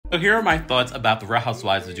So here are my thoughts about the Real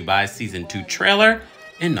Housewives of Dubai Season 2 trailer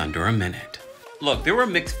in under a minute. Look, there were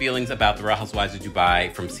mixed feelings about the Real Housewives of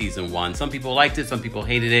Dubai from Season 1. Some people liked it, some people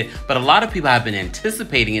hated it, but a lot of people have been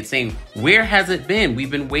anticipating it, saying, where has it been?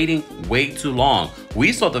 We've been waiting way too long.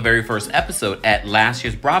 We saw the very first episode at last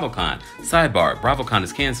year's BravoCon. Sidebar, BravoCon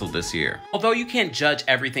is canceled this year. Although you can't judge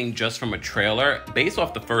everything just from a trailer, based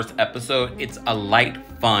off the first episode, it's a light,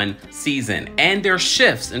 fun season, and there are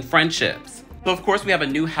shifts in friendships. So of course we have a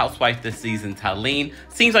new housewife this season, Talene.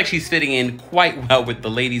 Seems like she's fitting in quite well with the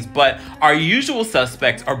ladies, but our usual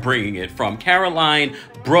suspects are bringing it, from Caroline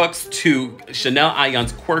Brooks to Chanel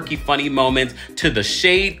Ayon's quirky, funny moments to the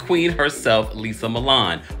shade queen herself, Lisa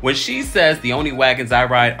Milan. When she says the only wagons I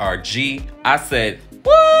ride are G, I said,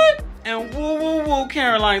 what? And woo woo woo,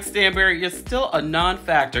 Caroline Stanberry, you're still a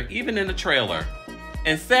non-factor, even in the trailer.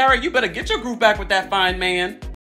 And Sarah, you better get your groove back with that fine man.